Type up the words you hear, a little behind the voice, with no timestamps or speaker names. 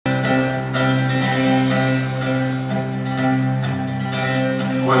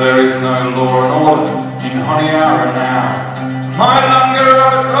law and order in Honiara now. My longer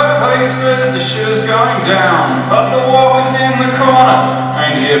of it rope, he says the shit's going down, but the walkers in the corner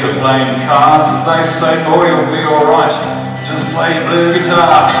ain't here for playing cards. They say, boy, you'll be alright, just play your blue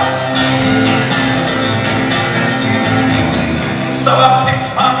guitar. So I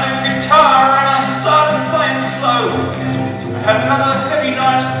picked my blue guitar and I started playing slow. I had another heavy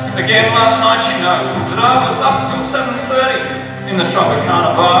night again last night, you know, but I was up till 7:30 in the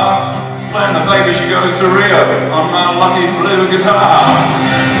Tropicana bar, playing the Baby She Goes to Rio on my lucky blue guitar.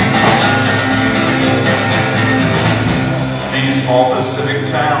 These small Pacific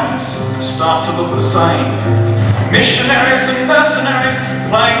towns start to look the same. Missionaries and mercenaries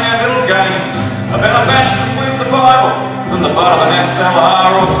playing their little games. I better match them with the Bible than the butt of an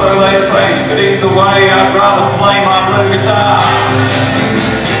SLR, or so they say, but either way I'd rather play my blue guitar.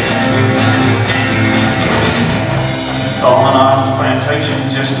 Solomon Islands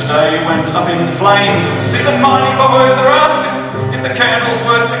plantations yesterday went up in flames. See, the mining boys are asking if the candle's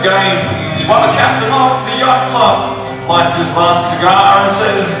worth the game, while the captain of the yacht club lights his last cigar and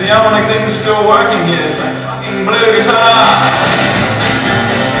says the only thing still working here is that fucking blue guitar.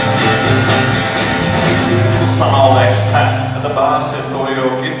 Some old expat at the bar said, boy,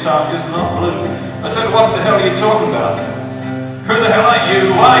 your guitar is not blue. I said, what the hell are you talking about? Who the hell are you?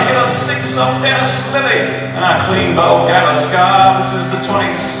 I hit a 6 up in a slivy and a clean bowl gave a scar. This is the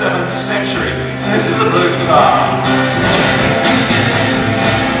 27th century and this is a blue guitar.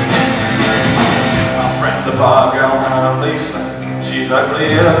 My friend the bar girl, Lisa, she's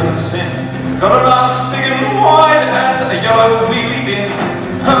ugly as sin. Got an ass as big and wide as a yellow wheelie bin.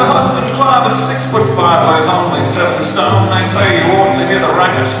 Her husband Clive is 6'5", weighs only 7 stone. They say you ought to hear the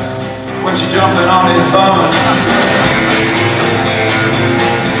racket when she jumped in on his bone.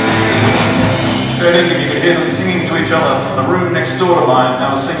 Fair dinkum, you could hear them singing to each other from the room next door to mine. They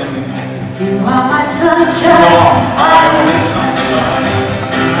were singing, you are my sunshine, I am the sunshine.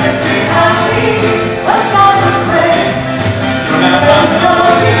 You make me happy, but I'm afraid. You'll never know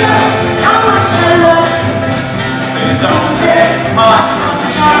how much I love you. Please don't take my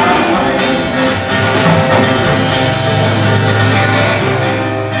sunshine away.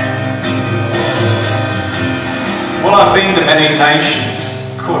 Well, I've been to many nations,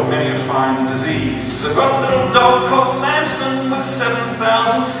 caught many a fine disease. I've got a little dog called Samson with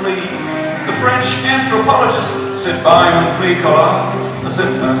 7,000 fleas. The French anthropologist said, buy him flea collar. I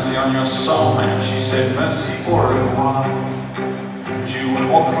said, mercy on your soul, man. She said, merci, au revoir. Joue une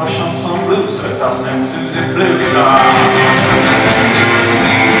autre chanson bleue sur ta sensuze blue guitar.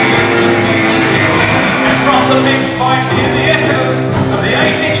 And from the big fight hear the echoes of the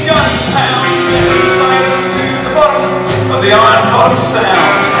 8-inch guns pound, send the sailors to the bottom of the iron bottom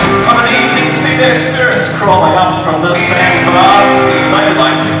sound. Of an evening see their spirits crawling up from the sandbar. They'd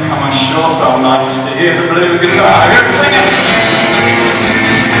like to come ashore some nights to hear the blue guitar. Hear it singing.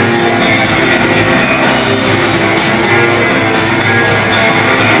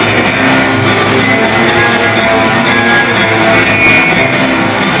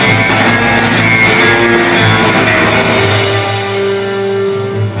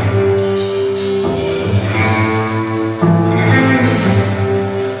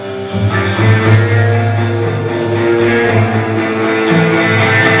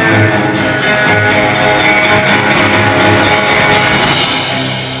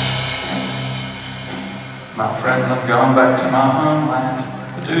 I'm going back to my homeland.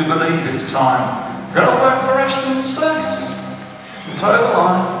 I do believe it's time. Gonna work for Ashton's Circus and toe the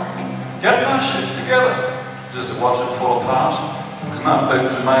line. Get my shit together just to watch it fall apart. Cause my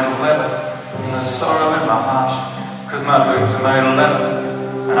boots are made of leather and there's sorrow in my heart. Cause my boots are made of leather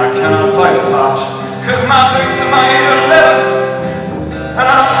and I cannot play the part. Cause my boots are made of